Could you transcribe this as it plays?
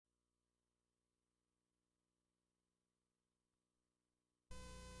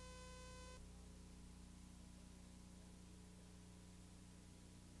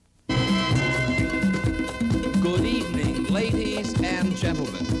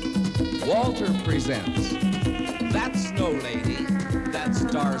gentlemen, Walter presents That Snow Lady, that's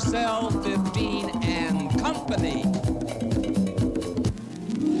Darcelle 15 and Company.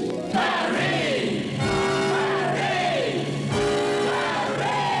 Harry! Harry!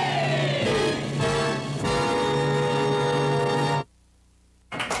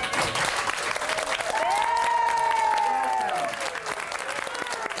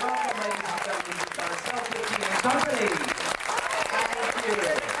 Welcome, ladies and gentlemen, to Darcelle XV Company. Thank you.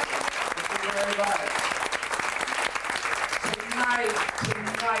 Thank you very much. Tonight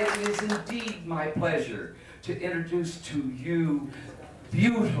it is indeed my pleasure to introduce to you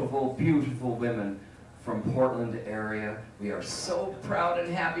beautiful, beautiful women from Portland area. We are so proud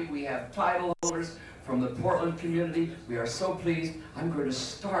and happy. We have title holders from the Portland community. We are so pleased. I'm going to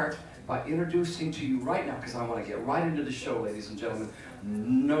start by introducing to you right now, because I want to get right into the show, ladies and gentlemen.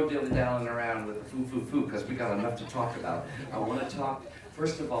 No dilly-dallying around with the foo-foo-foo, because we got enough to talk about. I want to talk,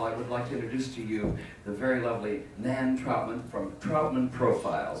 first of all, I would like to introduce to you the very lovely Nan Troutman from Troutman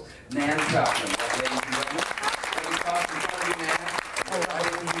Profiles. Nan Troutman, ladies and gentlemen. Let me talk in front of you, Nan.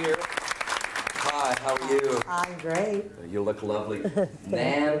 Right in here. Hi, how are you? I'm great. You look lovely.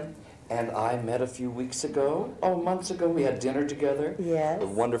 Nan and I met a few weeks ago, months ago. We had dinner together. Yes. A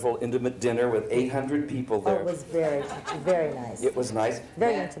wonderful, intimate dinner with 800 people there. Oh, it was very, very nice. It was nice.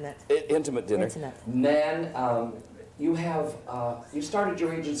 Very Nan, intimate. Intimate dinner. Intimate. Nan, you started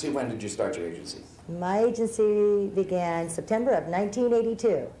your agency. When did you start your agency? My agency began September of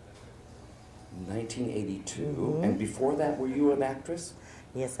 1982. 1982. Mm-hmm. And before that, were you an actress?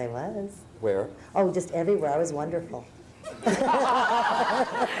 Yes, I was. Where? Oh, just everywhere. I was wonderful.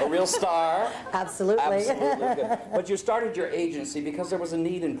 A real star? Absolutely. Absolutely good. But you started your agency because there was a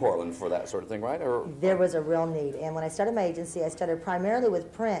need in Portland for that sort of thing, right? Or There was a real need. And when I started my agency, I started primarily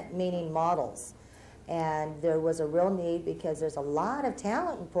with print, meaning models. And there was a real need because there's a lot of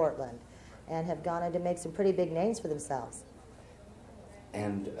talent in Portland and have gone on to make some pretty big names for themselves.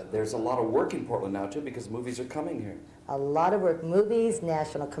 And there's a lot of work in Portland now, too, because movies are coming here. A lot of work, movies,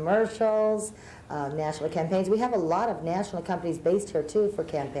 national commercials, national campaigns. We have a lot of national companies based here, too, for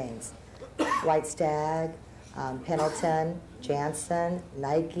campaigns. White Stag, Pendleton, Janssen,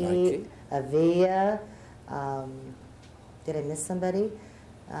 Nike. Avia. Did I miss somebody?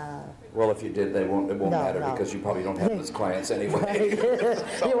 Well, if you did, it won't matter no. because you probably don't have those clients anyway.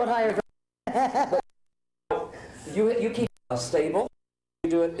 You won't hire. You keep a stable? You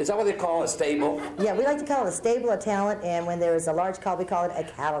do it? Is that what they call a stable? Yeah, we like to call it a stable of talent, and when there is a large call, we call it a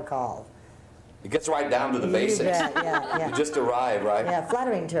cattle call. It gets right down to the You basics. bet, yeah. You just arrive, right? Yeah,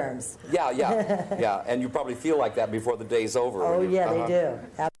 flattering terms. Yeah, yeah. And you probably feel like that before the day's over. Oh, yeah, they do.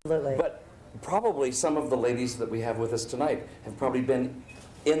 Absolutely. But probably some of the ladies that we have with us tonight have probably been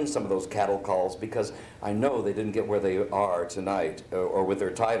in some of those cattle calls, because I know they didn't get where they are tonight or with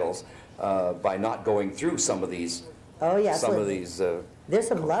their titles by not going through some of these. Oh, yeah. Some of these. There's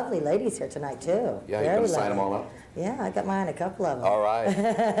some lovely ladies here tonight, too. Yeah, you're going to sign them all up? Yeah, I got my eye on a couple of them. All right.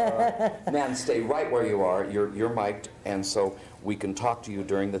 All right. Man, stay right where you are. You're mic'd, and so we can talk to you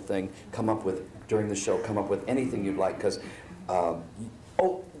during the thing. During the show, come up with anything you'd like, because,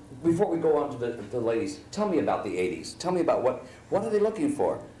 before we go on to the ladies, tell me about the 80s. Tell me about what are they looking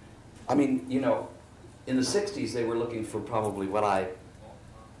for? I mean, you know, in the 60s, they were looking for probably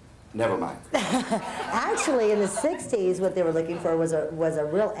never mind. Actually, in the 60s, what they were looking for was a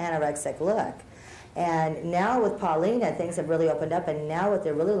real anorexic look. And now with Paulina, things have really opened up, and now what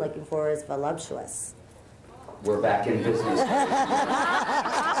they're really looking for is voluptuous. We're back in business. We are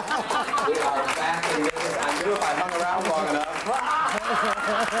back in business. I knew if I hung around long enough.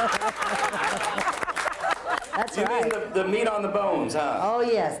 That's you right. mean the meat on the bones, huh? Oh,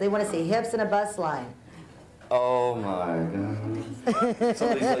 yes. They want to see hips and a bust line. Oh, my God. Some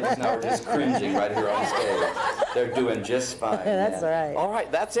of these ladies now are just cringing right here on stage. They're doing just fine. That's right. All right,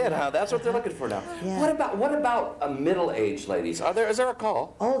 that's it, huh? That's what they're looking for now. Yeah. What about middle-aged ladies? Is there a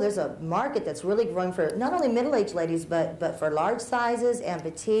call? Oh, there's a market that's really growing for not only middle-aged ladies, but for large sizes and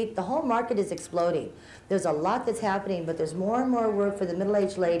petite. The whole market is exploding. There's a lot that's happening, but there's more and more work for the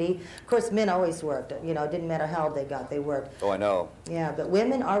middle-aged lady. Of course, men always worked. You know, it didn't matter how old they got, they worked. Oh, I know. Yeah, but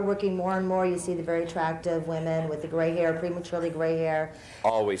women are working more and more. You see the very attractive women with the gray hair, prematurely gray hair.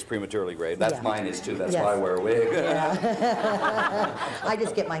 Always prematurely gray. That's mine is too. That's Yes. why I wear a wig. Yeah. I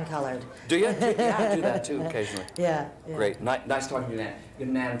just get mine colored. Do you? Yeah, I do that too occasionally. Yeah. Great. Nice talking to you, Nan. You're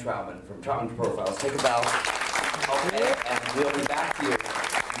Nan Troutman from Troutman Profiles. Take a bow. Okay, and we'll be back to you.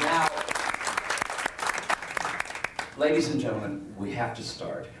 Now, ladies and gentlemen, we have to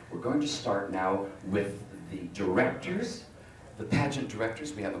start. We're going to start now with the directors, the pageant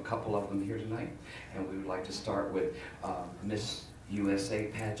directors. We have a couple of them here tonight, and we would like to start with Miss USA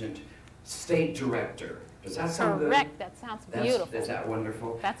pageant state director. Does that sound good? Correct. That sounds beautiful. Is that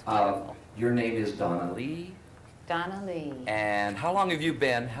wonderful? That's wonderful. Your name is Donna Lee. Donna Lee. And how long have you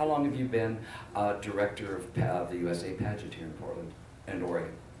been director of the USA pageant here in Portland and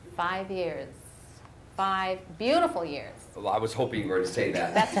Oregon? 5 years. 5 beautiful years. Well, I was hoping you were to say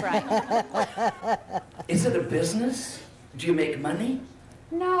that. That's right. Is it a business? Do you make money?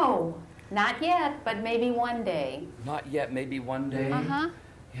 No, not yet, but maybe one day. Not yet, maybe one day. Uh-huh.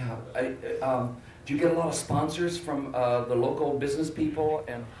 Yeah. Do you get a lot of sponsors from the local business people?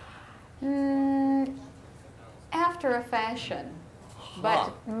 And After a fashion,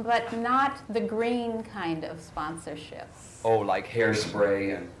 but not the green kind of sponsorships. Oh, like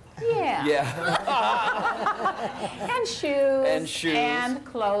hairspray and Yeah. yeah. And shoes. And shoes. And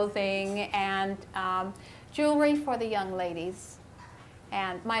clothing and jewelry for the young ladies.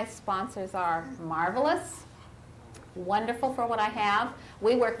 And my sponsors are marvelous, wonderful for what I have.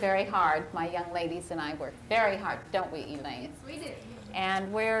 We work very hard. My young ladies and I work very hard, don't we, Elaine? We do.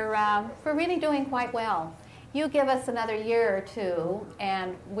 And we're really doing quite well. You give us another year or two,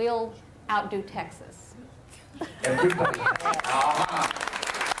 and we'll outdo Texas. Everybody.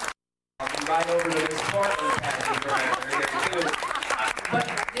 I'll be right over to this Portland pageant director here too. But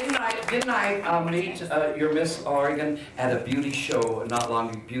didn't I meet your Miss Oregon at a beauty show,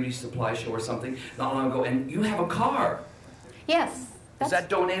 beauty supply show or something, not long ago, and you have a car. Yes. Is that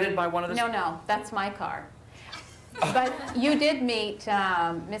donated by one of the... No, that's my car. But you did meet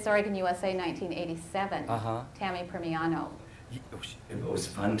Miss Oregon USA 1987, Tammy Premiano. It was a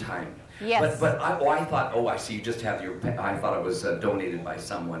fun time. Yes. But I thought, I see, you just have your... I thought it was donated by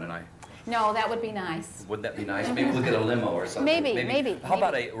someone, and I... No, that would be nice. Wouldn't that be nice? Maybe we'll get a limo or something. Maybe. How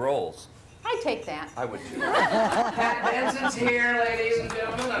about a Rolls? I'd take that. I would too. Pat Benson's here, ladies and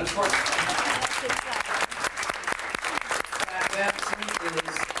gentlemen. Pat Benson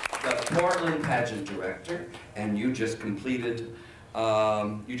is the Portland pageant director, and you just completed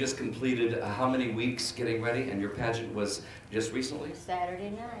how many weeks getting ready? And your pageant was just recently? Saturday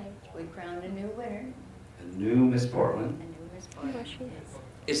night, we crowned a new winner. A new Miss Portland. A new Miss Portland.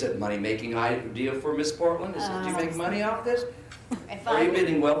 Is it money-making idea for Miss Portland? Do you make money off this? Are you I,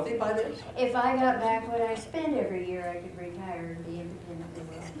 getting wealthy by this? if I got back what I spend every year, I could retire and be independently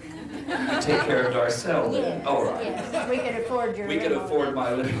wealthy. You take care of Darcelle then? Yes, Oh, right. yes, we could afford your We could limo. afford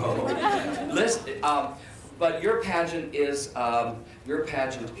my limo. Listen, but your pageant is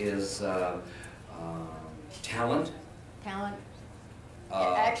talent. Talent.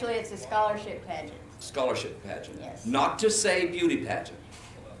 Uh, Actually, it's a scholarship pageant. Scholarship pageant. Yes. Not to say beauty pageant.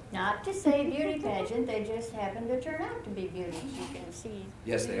 Not to say beauty pageant, they just happen to turn out to be beauties. You can see.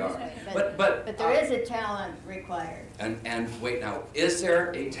 Yes, they are. But there is a talent required. And wait now, is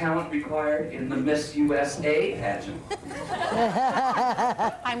there a talent required in the Miss USA pageant?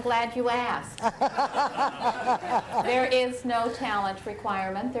 I'm glad you asked. There is no talent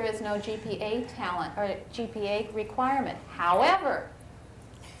requirement. There is no GPA talent or GPA requirement. However,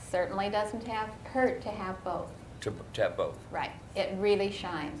 certainly doesn't hurt to have both. To have both. Right. It really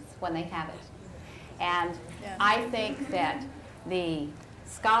shines when they have it. And I think that the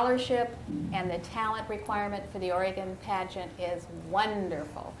scholarship and the talent requirement for the Oregon pageant is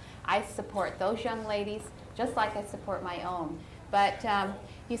wonderful. I support those young ladies just like I support my own. But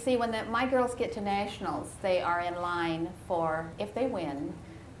you see, when my girls get to nationals, they are in line for, if they win,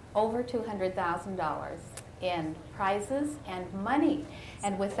 over $200,000 in prizes and money.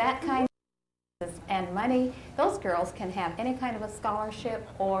 And with that kind and money, those girls can have any kind of a scholarship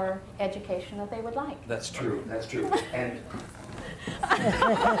or education that they would like. That's true. That's true.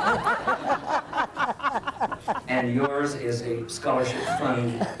 And yours is a scholarship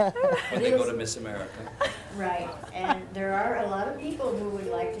fund when they go to Miss America. Right, and there are a lot of people who would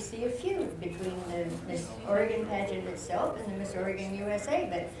like to see a feud between the Miss Oregon pageant itself and the Miss Oregon USA,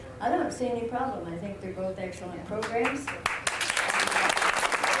 but I don't see any problem. I think they're both excellent programs.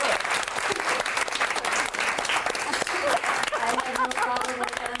 I have no problem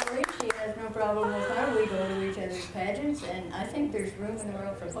with Emily. She has no problem with her. We go to each other's pageants, and I think there's room in the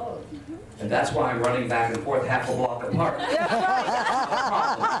world for both. And that's why I'm running back and forth half a block apart. That's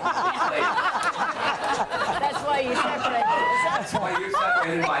why you separate. That's why you're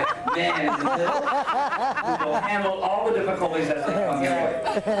separated by men in the middle who will handle all the difficulties as they come your way.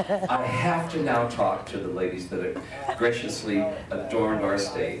 I have to now talk to the ladies that have graciously adorned our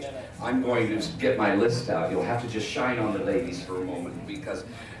stage. I'm going to get my list out. You'll have to just shine on the ladies for a moment because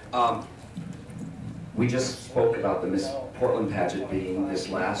we just spoke about the Miss Portland pageant being this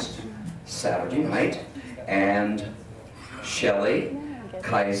last Saturday night, and Shelley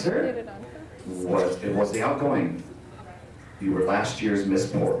Kaiser was the outgoing You were last year's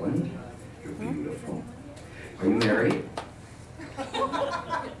Miss Portland. You're beautiful. Are you married?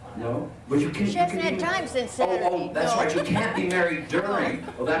 No? But you can. She hasn't had time since Saturday. Oh, that's right. You can't be married during.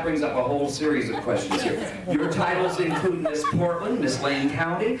 Well, that brings up a whole series of questions here. Your titles include Miss Portland, Miss Lane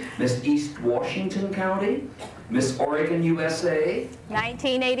County, Miss East Washington County, Miss Oregon, USA.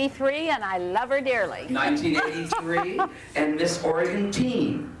 1983, and I love her dearly. 1983, and Miss Oregon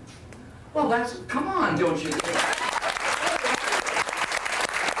Teen. Well, that's, come on, don't you?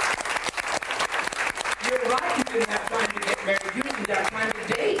 You're right, you didn't have time to get married. You didn't have time to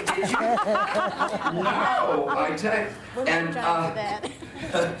date, did you? No, I tell you. And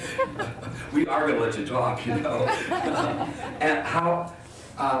we are going to let you talk, you know. And how,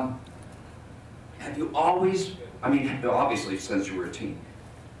 have you always, I mean, obviously since you were a teen,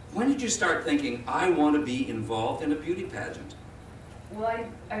 when did you start thinking, I want to be involved in a beauty pageant? Well,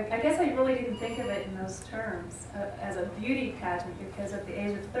 I guess I really didn't think of it in those terms as a beauty pageant, because at the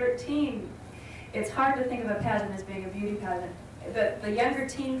age of 13, it's hard to think of a pageant as being a beauty pageant. The younger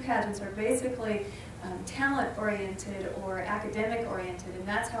teen pageants are basically talent-oriented or academic-oriented, and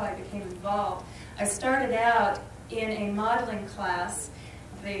that's how I became involved. I started out in a modeling class,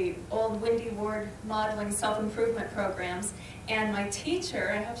 the old Wendy Ward modeling self-improvement programs, and my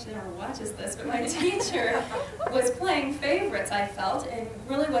teacher, I hope she never watches this, but my teacher was playing favorites, I felt, and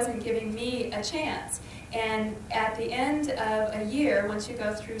really wasn't giving me a chance. And at the end of a year, once you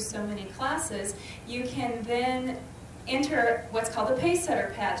go through so many classes, you can then enter what's called the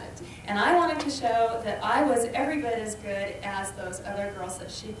Pacesetter pageant. And I wanted to show that I was every bit as good as those other girls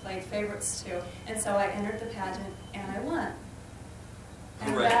that she played favorites to. And so I entered the pageant and I won.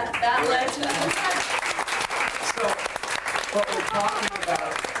 And that led to the So, what we're talking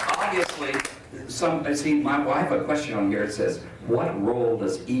about, obviously, I see my wife, a question on here, it says, what role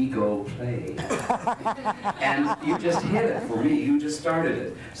does ego play? And you just hit it for me, you just started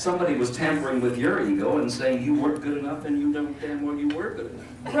it. Somebody was tampering with your ego and saying you weren't good enough and you know damn well you were good enough.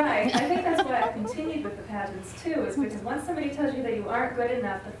 Right. I think that's why I've continued with the pageants too, is because once somebody tells you that you aren't good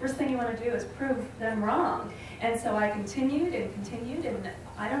enough, the first thing you want to do is prove them wrong. And so I continued, and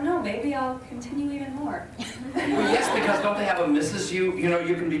I don't know, maybe I'll continue even more. Well, yes, because don't they have a Mrs. You know,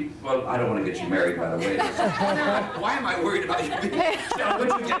 you can be, well, I don't want to get you married, by the way. Why am I worried about you being,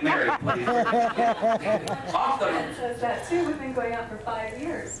 would you get married, please? Off the... It says that too, we've been going out for 5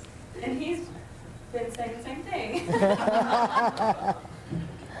 years. And he's been saying the same thing.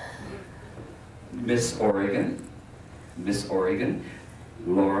 Miss Oregon,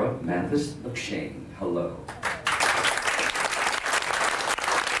 Laura Mathis McShane, hello.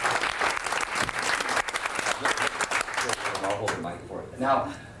 I'll hold the mic for it.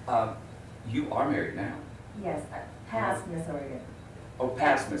 Now, you are married now. Yes, past Miss Oregon. Oh,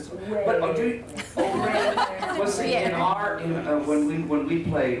 past Miss Oregon. But do you, well, see, when we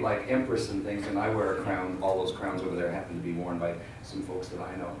play like Empress and things, and I wear a crown, all those crowns over there happen to be worn by some folks that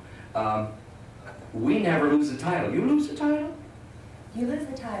I know. We never lose a title. You lose a title? You lose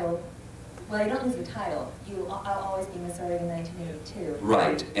the title. Well, you don't lose the title. I'll always be Miss Oregon 1982.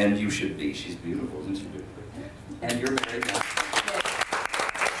 Right, and you should be. She's beautiful, isn't she? And you're married now.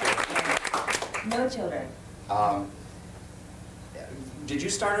 Yes. No children. Did you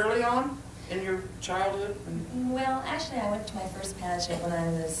start early on in your childhood? Well, actually, I went to my first pageant when I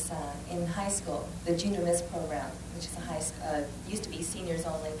was in high school, the Junior Miss program, which is a used to be seniors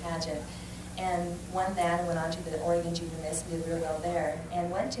only pageant. And won that and went on to the Oregon Junior Miss and did really well there. And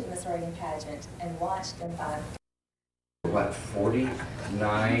went to the Miss Oregon pageant and watched and thought. What,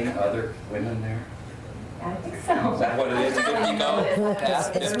 49 other women there? I think so. Is that what it is? 50 go?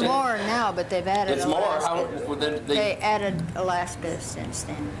 It's more now, but they've added It's more? Alaska. How, They added Alaska since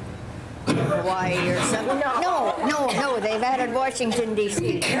then. Hawaii or something. No, they've added Washington, Be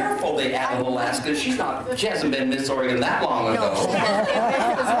D.C. careful, they added Alaska. She hasn't been Miss Oregon that long ago. No,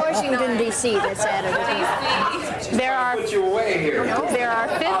 it was Washington, D.C. that's added. There are, Put you away here. there are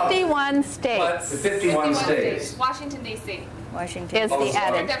 51 But states. 51 states. Washington, D.C. Washington. Is the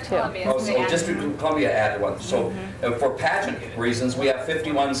added District of too. Columbia. Oh, so District of Columbia added one. So for pageant reasons, we have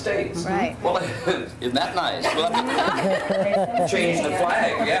 51 states. Right. Well, isn't that nice? Well, change the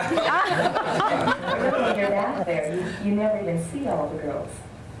flag, yeah. When you're out there, you never even see all the girls.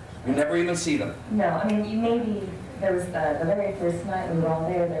 You never even see them. No, I mean, there was the very first night we were all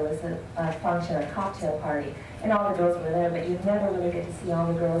there was a function, a cocktail party, and all the girls were there, but you never really get to see all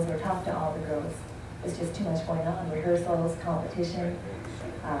the girls or talk to all the girls. There's just too much going on, rehearsals, competition,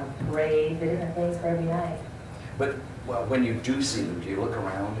 parade, the different things for every night. But well, when you do see them, do you look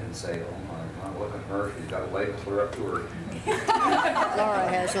around and say, oh my God, look at her. She's got legs clear up to her. Laura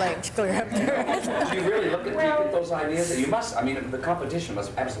has legs clear up there. Do you really look at, do you get those ideas? You must, I mean, the competition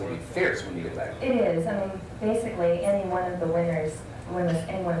must absolutely be fierce when you get back. It is. I mean, basically, any one of the winners,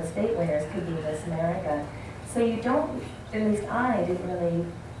 any one of the state winners could be Miss America. So you don't, at least I didn't really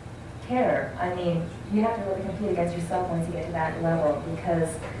care. I mean, you have to really compete against yourself once you get to that level, because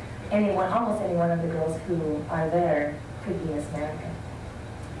almost any one of the girls who are there could be Miss America.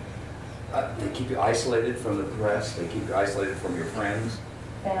 They keep you isolated from the press. They keep you isolated from your friends.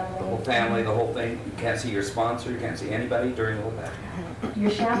 Family. The whole family, the whole thing. You can't see your sponsor. You can't see anybody during the whole pageant. You're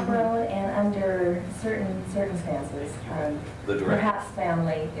chaperoned, and under certain circumstances, The director. perhaps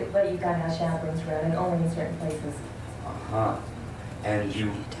family, but you've got to have chaperones around, and only in certain places. Uh-huh. And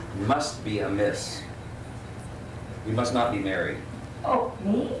you must be a miss. You must not be married. Oh,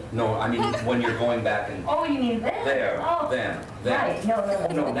 me? No, I mean when you're going back and Oh, you mean then? there, Oh, then. right. No.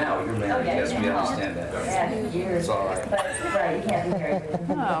 No, now you're married. Okay, Yes, we now. understand that. Yeah, years. It's all right. But, right, you can't be married.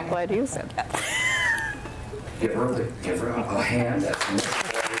 Oh, I'm glad you said that. Give her a hand. That's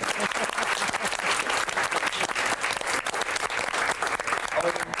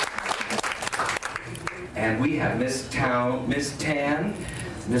and we have Miss Town, Miss Tan,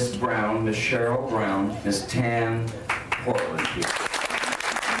 Miss Brown, Miss Cheryl Brown, Miss Tan, Portland here.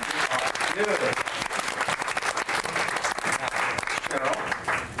 Good.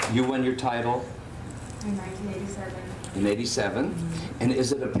 Cheryl, you won your title In 1987. in '87, and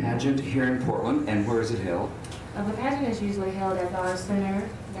is it a pageant here in Portland? And where is it held? The pageant is usually held at Dollar Center,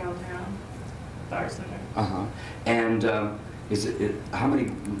 downtown. Dollar Center. Uh-huh. And how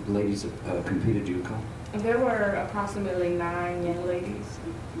many ladies competed, do you recall? There were approximately 9 young ladies.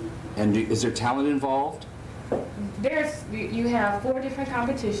 And is there talent involved? You have 4 different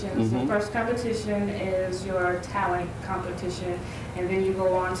competitions. Mhm. The first competition is your talent competition, and then you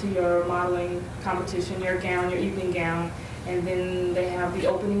go on to your modeling competition, your gown, your evening gown, and then they have the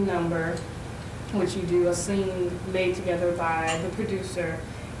opening number, which you do a scene made together by the producer,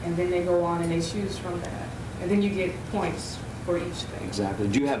 and then they go on and they choose from that. And then you get points for each thing. Exactly.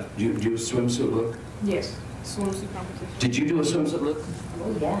 Do you do a swimsuit look? Yes, swimsuit competition. Did you do a swimsuit look?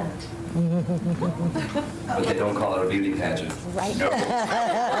 Oh, yeah. But they don't call it a beauty pageant. Right. No.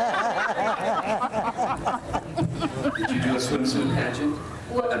 Did you do a swimsuit pageant?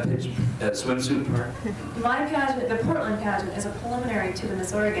 A swimsuit part? My pageant, the Portland pageant, is a preliminary to the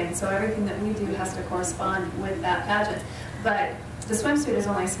Miss Oregon, so everything that we do has to correspond with that pageant. But the swimsuit is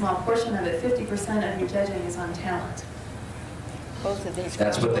only a small portion of it. 50% of your judging is on talent. Both of these.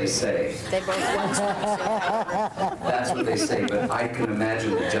 That's what they say. They both won. That's what they say, but I can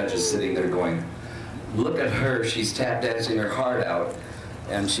imagine the judges sitting there going, look at her, she's tap dancing her heart out,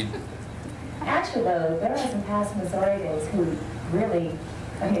 and she... Actually, though, there are some past Miss Oregons who really,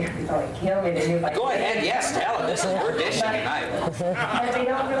 I mean, they probably kill me. They do like, Go ahead, yes, tell them, this is your dish tonight. but they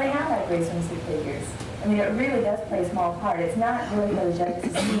don't really have that great swimsuit figures. I mean, it really does play a small part. It's not really for the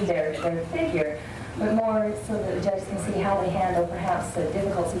judges to see their figure, but more so that the judges can see how they handle perhaps a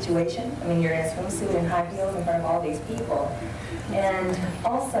difficult situation. I mean, you're in a swimsuit and high heels in front of all these people. And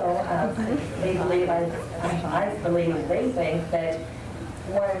also, they believe, I believe they think that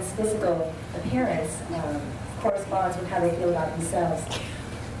one's physical appearance corresponds with how they feel about themselves.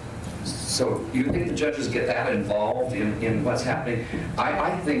 So you think the judges get that involved in what's happening?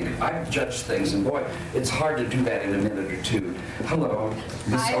 I think I've judged things, and boy, it's hard to do that in a minute or two. Hello,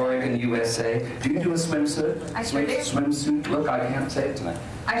 Miss Oregon, USA. Do you do a swimsuit? I sure do. Swimsuit look? I can't say it tonight.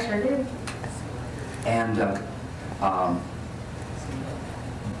 I sure do. And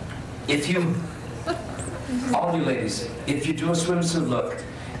if you, all you ladies, if you do a swimsuit look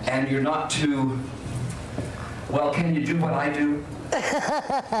and you're not too, well, can you do what I do?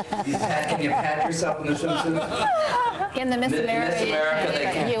 Can you pat yourself in the swimsuit? In the Miss America, they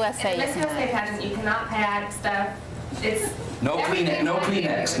can. USA, In the Miss USA pageant, you cannot pad stuff. It's No Kleenex, no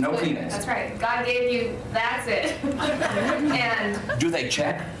Kleenex, no Kleenex. That's right. God gave you, that's it. And Do they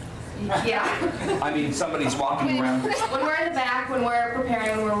check? yeah. I mean, somebody's walking around. When we're in the back, when we're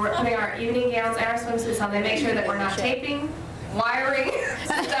preparing, when we're putting our evening gowns and our swimsuits on, they make sure that we're not taping, wiring,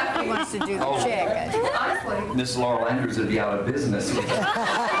 stuff. He wants to do the Oh. check. Honestly. Miss Laurel Andrews would be out of business. But in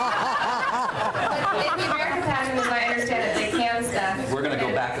the American pageant, as I understand it, they can stuff. We're going to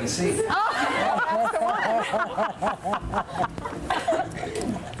go back and see.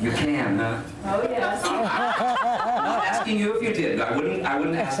 You can, huh? Oh, yes. I'm asking you if you did. I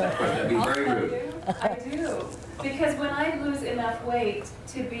wouldn't ask that question. That'd be very rude. I do. Because when I lose enough weight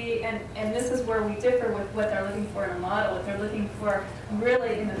to be, and this is where we differ with what they're looking for in a model, what they're looking for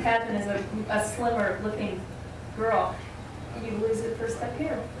really in the pageant is a slimmer looking girl. You lose it for a step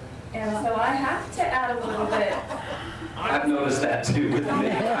here. And so I have to add a little bit. I've noticed that too with me.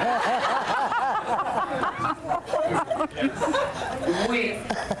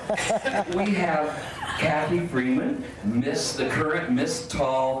 we have Kathy Freeman, the current Miss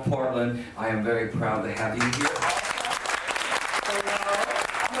Tall Portland. I am very proud to have you here.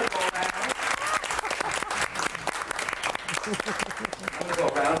 I'm going to go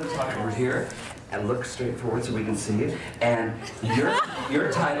around and talk over here and look straight forward so we can see it. And your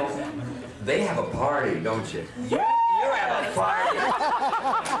title, they have a party, don't you? You have a party.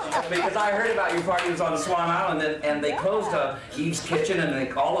 Because I heard about your party was on Swan Island, and they closed Eve's Kitchen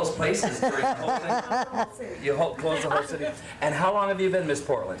and all those places during the whole thing. You closed the whole city. And how long have you been Miss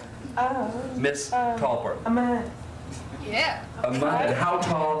Portland? Miss Tall Portland? A month. Yeah. A month. And how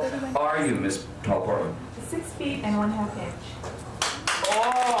tall are you, Miss Tall Portland? 6 feet and 1/2 inch.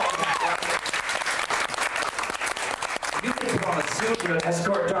 Oh! You can put on a suit to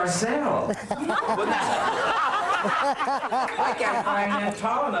escort Darcelle. I can't find him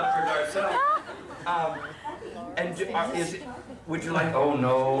tall enough for Darcelle. Would you like, oh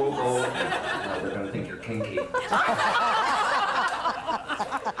no, they're going to think you're kinky.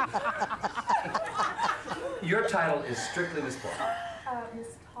 Your title is strictly Miss Portland. Miss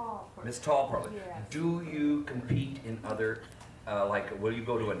Tall. Miss Tall Portland. Yes. Do you compete in other, will you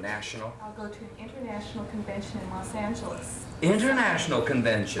go to a national? I'll go to an international convention in Los Angeles. International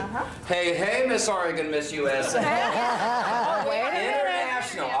convention. Hey, Miss Oregon, Miss USA.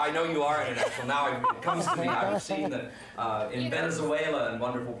 International. I know you are international. Now it comes to me. I've seen that in Venezuela and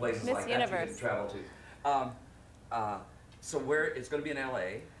wonderful places Miss like Universe. that you can travel to. So where it's going to be in LA.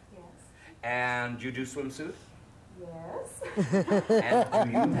 Yes. And you do swimsuit? Yes. And do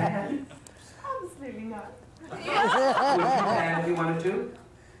you pad? Absolutely not. Would you pad if you wanted to?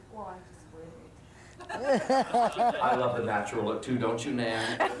 Well, I just wouldn't. I love the natural look too, don't you,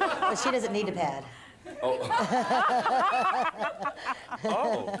 Nan? But she doesn't need a pad. Oh.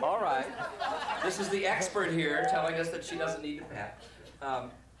 Oh, all right. This is the expert here telling us that she doesn't need to pad. I'd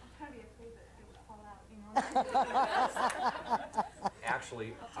be afraid that it would fall out, you know.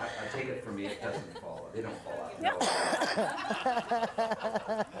 Actually, I take it from me, it doesn't fall out. They don't fall out.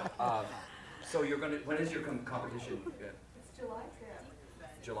 No. So you're going to, when is your competition? It's July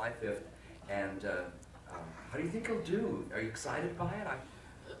 5th. July 5th. And how do you think you'll do? Are you excited by it?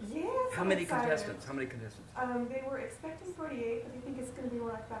 Yes. How many contestants? How many contestants? They were expecting 48, but I think it's going to be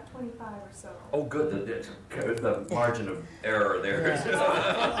more like about 25 or so. Oh, good. The margin of error there.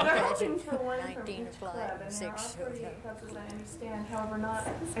 They're hoping for one from each club, and there are 48 clubs as I understand. However, not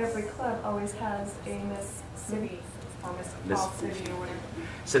every club always has a Miss City or Miss Tall City or whatever.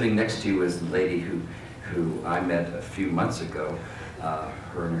 Sitting next to you is a lady who I met a few months ago.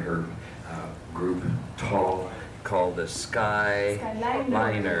 Her and her group, Tall, called the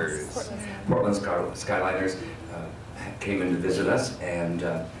Skyliners. Portland Skyliners came in to visit us, and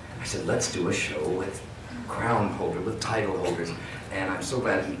I said, let's do a show with crown holder, with title holders. And I'm so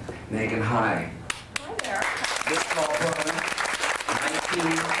glad, Megan, hi. Hi there. This Tall Portland,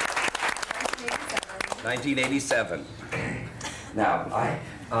 1987. Okay. Now,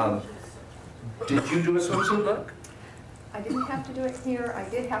 did you do a swimsuit look? I didn't have to do it here. I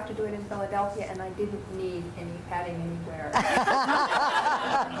did have to do it in Philadelphia, and I didn't need any padding anywhere.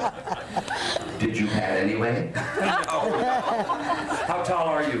 Did you pad anyway? No. How tall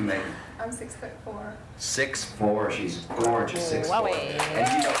are you, Megan? I'm 6'4". 6'4". She's gorgeous. 6'4".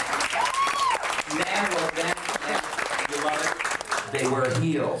 And you know, Nan, you love it? They wear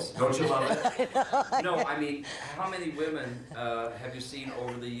heels. Don't you love it? No, I mean, how many women have you seen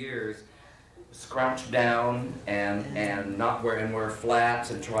over the years scrouch down and not wear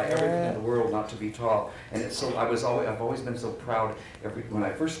flats and try everything in the world not to be tall? And it's so I've always been so proud when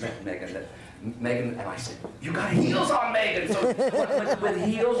I first met Megan that Megan and I said, you got heels on, Megan. So with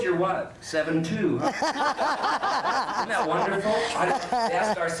heels you're what? 7'2", huh? Isn't that wonderful? I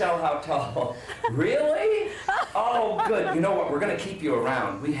asked Darcelle how tall. Really? Oh, good. You know what? We're going to keep you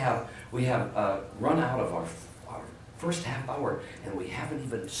around. We have run out of our first half hour, and we haven't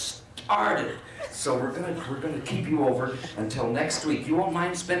even started. So we're gonna keep you over until next week. You won't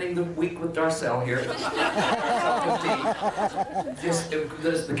mind spending the week with Darcelle here?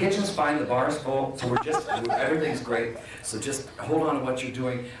 The kitchen's fine, the bar's full, so everything's great. So just hold on to what you're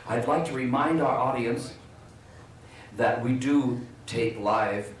doing. I'd like to remind our audience that we do tape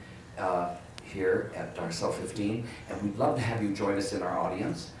live here at Darcelle 15, and we'd love to have you join us in our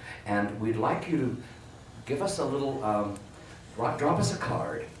audience. And we'd like you to give us a little, drop us a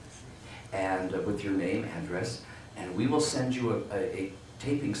card, and with your name, address, and we will send you a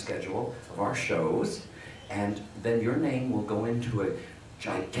taping schedule of our shows, and then your name will go into a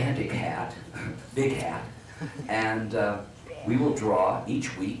gigantic hat, big hat, and we will draw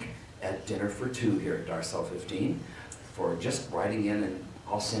each week at dinner for two here at Darcelle 15 for just writing in, and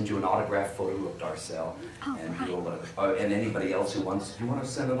I'll send you an autographed photo of Darcelle, and you'll, and anybody else who wants. You want to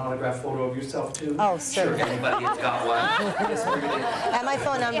send an autographed photo of yourself too? Oh, sure. Anybody has got one. Yes, we're gonna, And my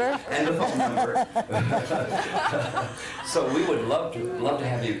phone number. and the phone number. So we would love to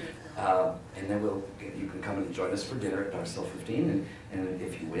have you, and then you can come and join us for dinner at Darcelle 15, and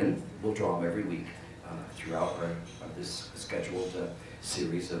if you win, we'll draw them every week throughout this scheduled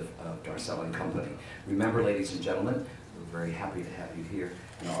series of Darcelle and Company. Remember, ladies and gentlemen, we're very happy to have you here,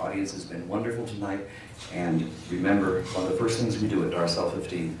 and our audience has been wonderful tonight. And remember, one of the first things we do at Darcelle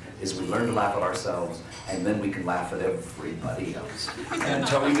 15 is we learn to laugh at ourselves, and then we can laugh at everybody else. And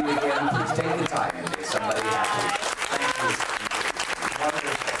until we meet again, please take the time and make somebody happy. Thank you.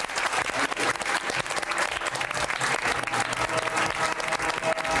 Wonderful. Thank you.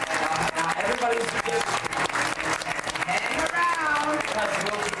 Now everybody's just hang around, because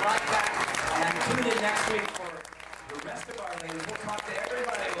we'll be right back, and tune in next week for the rest of our ladies. We'll talk to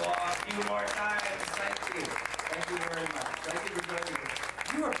everybody a few more times. Thank you. Thank you very much. Thank you for joining me.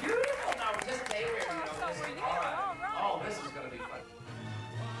 You are beautiful. Now just stay where you know. All right. Oh, this is going to be fun.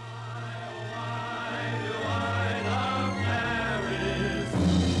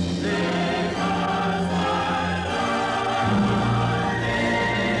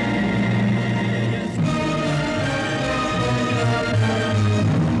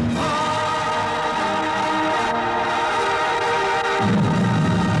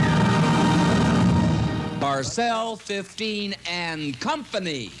 Darcelle 15 and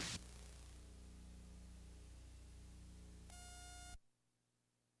Company.